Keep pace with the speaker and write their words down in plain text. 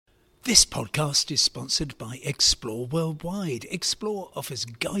This podcast is sponsored by Explore Worldwide. Explore offers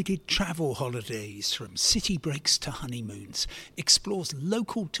guided travel holidays from city breaks to honeymoons. Explore's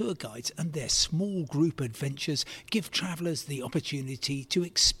local tour guides and their small group adventures give travellers the opportunity to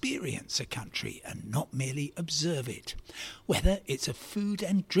experience a country and not merely observe it. Whether it's a food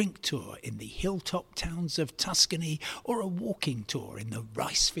and drink tour in the hilltop towns of Tuscany or a walking tour in the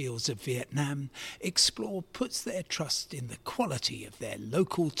rice fields of Vietnam, Explore puts their trust in the quality of their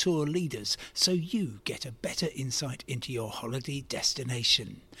local tour leaders so you get a better insight into your holiday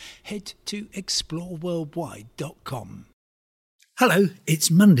destination. Head to exploreworldwide.com. Hello, it's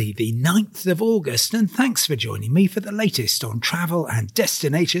Monday the 9th of August and thanks for joining me for the latest on travel and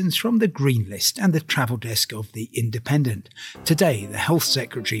destinations from the Green List and the travel desk of The Independent. Today, the Health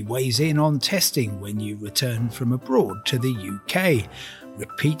Secretary weighs in on testing when you return from abroad to the UK.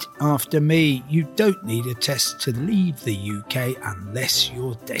 Repeat after me, you don't need a test to leave the UK unless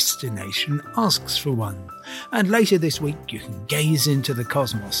your destination asks for one. And later this week you can gaze into the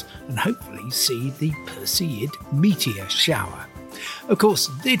cosmos and hopefully see the Perseid meteor shower. Of course,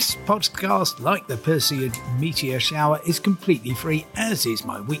 this podcast, like the Perseid meteor shower, is completely free, as is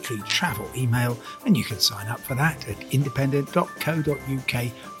my weekly travel email, and you can sign up for that at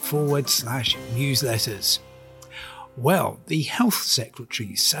independent.co.uk/newsletters. Well, the Health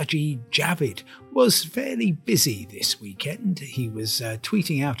Secretary, Sajid Javid, was fairly busy this weekend. He was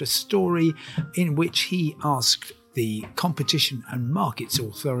tweeting out a story in which he asked the Competition and Markets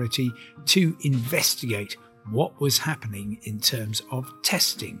Authority to investigate what was happening in terms of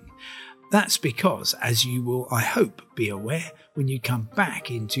testing. That's because, as you will, I hope, be aware, when you come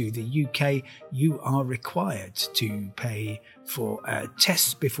back into the UK, you are required to pay for a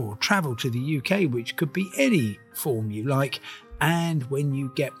test before travel to the UK, which could be any form you like. And when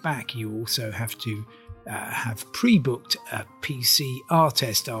you get back, you also have to have pre-booked a PCR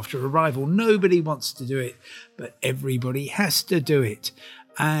test after arrival. Nobody wants to do it, but everybody has to do it.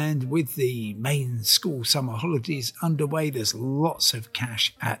 And with the main school summer holidays underway, there's lots of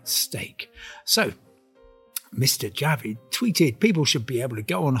cash at stake. So, Mr. Javid tweeted people should be able to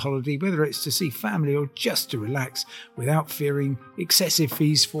go on holiday, whether it's to see family or just to relax, without fearing excessive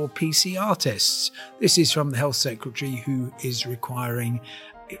fees for PCR tests. This is from the Health Secretary, who is requiring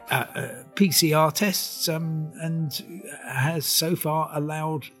PCR tests and has so far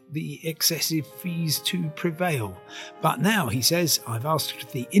allowed the excessive fees to prevail. But now, he says, I've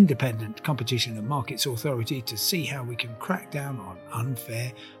asked the Independent Competition and Markets Authority to see how we can crack down on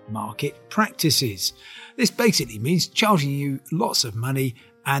unfair market practices. This basically means charging you lots of money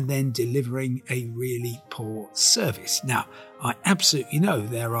and then delivering a really poor service. Now, I absolutely know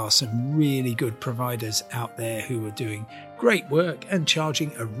there are some really good providers out there who are doing great work and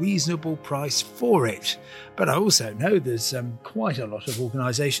charging a reasonable price for it. But I also know there's quite a lot of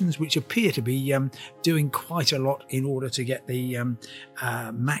organisations which appear to be doing quite a lot in order to get the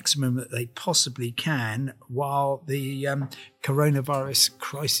maximum that they possibly can while the coronavirus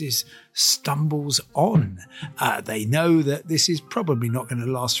crisis stumbles on. They know that this is probably not going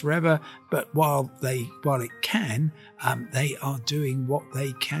to last forever, but while it can, they are doing what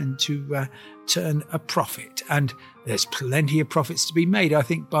they can to turn a profit. And there's plenty of profits to be made. I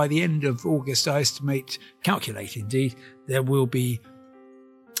think by the end of August, I calculate indeed, there will be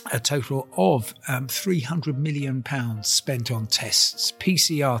a total of £300 million spent on tests,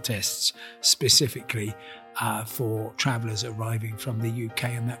 PCR tests specifically, for travellers arriving from the UK,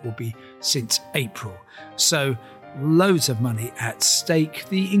 and that will be since April. So loads of money at stake.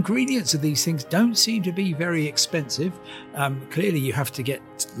 The ingredients of these things don't seem to be very expensive. Clearly you have to get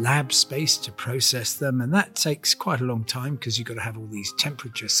lab space to process them, and that takes quite a long time because you've got to have all these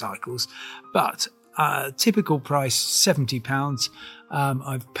temperature cycles. But typical price £70.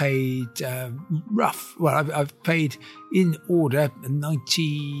 I've paid I've paid in order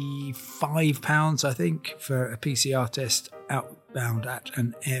 £95, I think, for a PCR test outbound at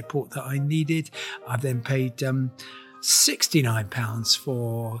an airport that I needed. I've then paid £69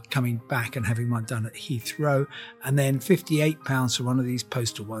 for coming back and having one done at Heathrow, and then £58 for one of these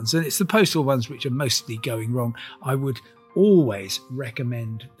postal ones. And it's the postal ones which are mostly going wrong. I would always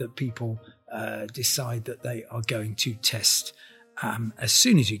recommend that people decide that they are going to test as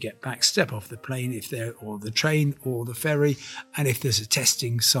soon as you get back. Step off the plane or the train or the ferry, and if there's a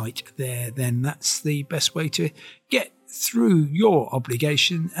testing site there, then that's the best way to get through your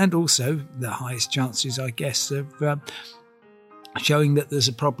obligation, and also the highest chances, I guess, of showing that there's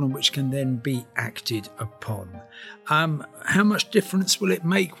a problem which can then be acted upon. How much difference will it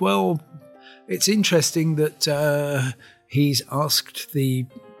make? Well, it's interesting that he's asked the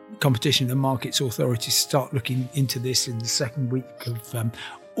Competition and Markets Authority to start looking into this in the second week of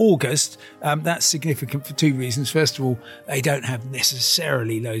August. That's significant for two reasons. First of all, they don't have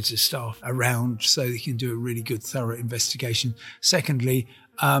necessarily loads of staff around, so they can do a really good, thorough investigation. Secondly,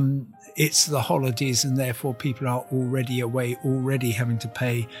 it's the holidays, and therefore people are already away, already having to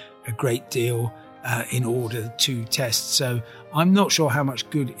pay a great deal in order to test. So I'm not sure how much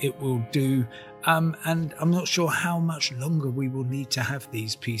good it will do. And I'm not sure how much longer we will need to have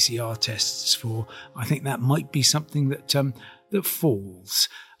these PCR tests for. I think that might be something that falls.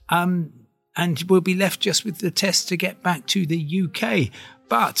 And we'll be left just with the test to get back to the UK.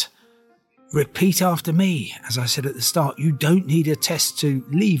 But repeat after me, as I said at the start, you don't need a test to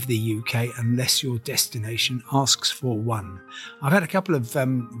leave the UK unless your destination asks for one. I've had a couple of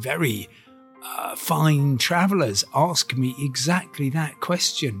very fine travellers ask me exactly that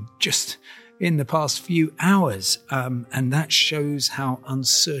question just in the past few hours, and that shows how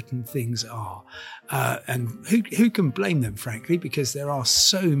uncertain things are. And who can blame them, frankly, because there are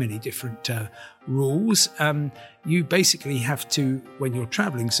so many different rules. You basically have to, when you're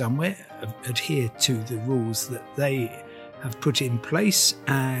travelling somewhere, adhere to the rules that they have put in place,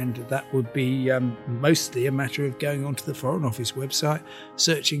 and that would be mostly a matter of going onto the Foreign Office website,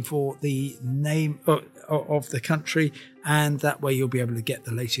 searching for the name of the country, and that way you'll be able to get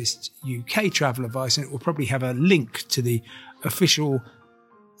the latest UK travel advice, and it will probably have a link to the official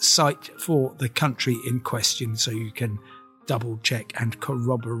site for the country in question, so you can double check and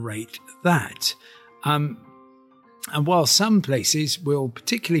corroborate that. And while some places will,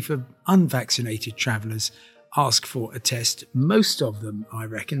 particularly for unvaccinated travellers, ask for a test, most of them, I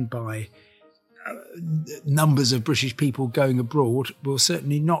reckon, by numbers of British people going abroad, will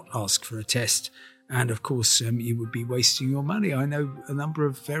certainly not ask for a test. And of course, you would be wasting your money. I know a number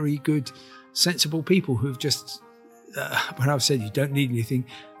of very good, sensible people who've just, when I've said you don't need anything,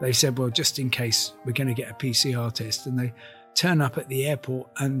 they've said, well, just in case we're going to get a PCR test. And they turn up at the airport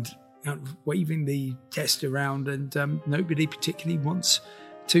and waving the test around, and nobody particularly wants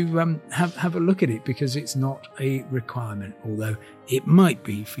to have a look at it because it's not a requirement, although it might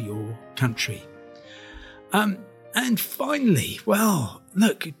be for your country. And finally, well,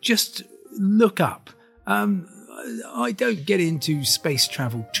 look, just look up. I don't get into space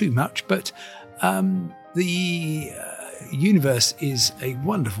travel too much, but the universe is a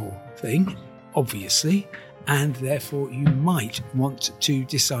wonderful thing, obviously, and therefore you might want to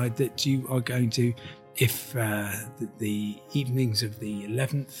decide that you are going to, if the evenings of the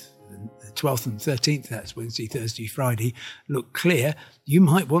 11th, the 12th and 13th, that's Wednesday, Thursday, Friday, look clear, you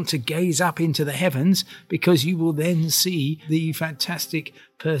might want to gaze up into the heavens, because you will then see the fantastic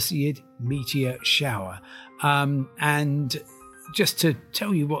Perseid meteor shower. And just to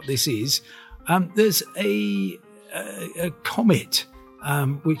tell you what this is, there's a comet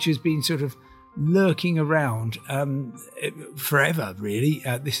which has been sort of lurking around forever, really.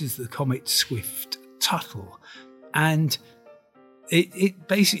 This is the comet Swift-Tuttle, and it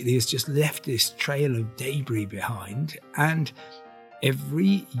basically has just left this trail of debris behind. And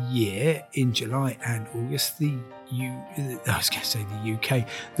every year in July and August, the UK,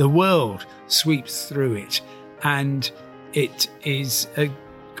 the world sweeps through it, and it is a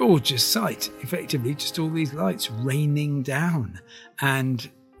gorgeous sight. Effectively, just all these lights raining down. And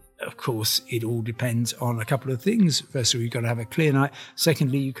of course, it all depends on a couple of things. First of all, you've got to have a clear night.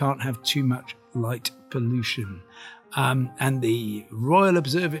 Secondly, you can't have too much light pollution. And the Royal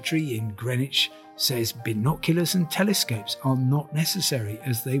Observatory in Greenwich says binoculars and telescopes are not necessary,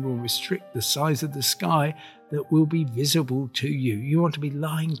 as they will restrict the size of the sky that will be visible to you. You want to be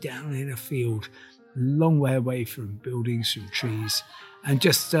lying down in a field, a long way away from buildings, from trees, and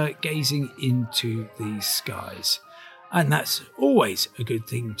just gazing into the skies. And that's always a good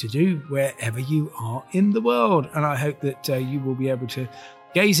thing to do wherever you are in the world. And I hope that you will be able to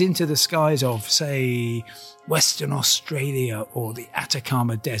gaze into the skies of, say, Western Australia or the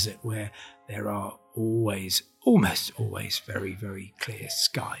Atacama Desert, where there are almost always very, very clear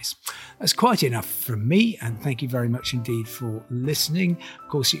skies. That's quite enough from me, and thank you very much indeed for listening. Of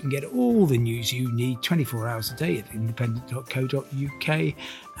course, you can get all the news you need 24 hours a day at independent.co.uk.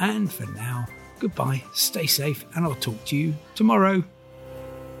 And for now, goodbye, stay safe, and I'll talk to you tomorrow.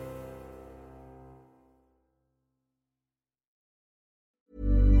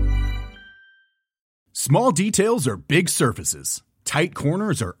 Small details are big surfaces. Tight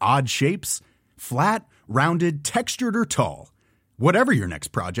corners are odd shapes. Flat, rounded, textured, or tall. Whatever your next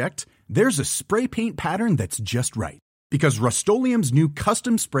project, there's a spray paint pattern that's just right. Because Rust-Oleum's new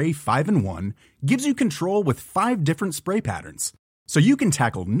Custom Spray 5-in-1 gives you control with 5 different spray patterns. So you can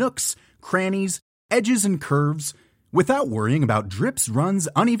tackle nooks, crannies, edges, and curves without worrying about drips, runs,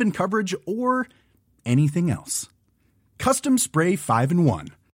 uneven coverage, or anything else. Custom Spray 5-in-1.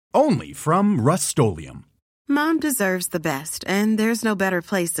 Only from Rust-Oleum. Mom deserves the best, and there's no better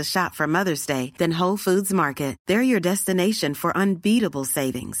place to shop for Mother's Day than Whole Foods Market. They're your destination for unbeatable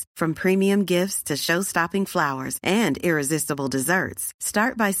savings, from premium gifts to show-stopping flowers and irresistible desserts.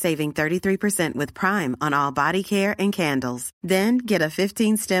 Start by saving 33% with Prime on all body care and candles. Then get a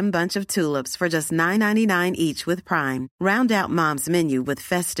 15-stem bunch of tulips for just $9.99 each with Prime. Round out Mom's menu with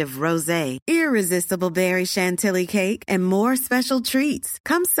festive rosé, irresistible berry chantilly cake, and more special treats.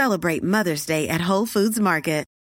 Come celebrate Mother's Day at Whole Foods Market.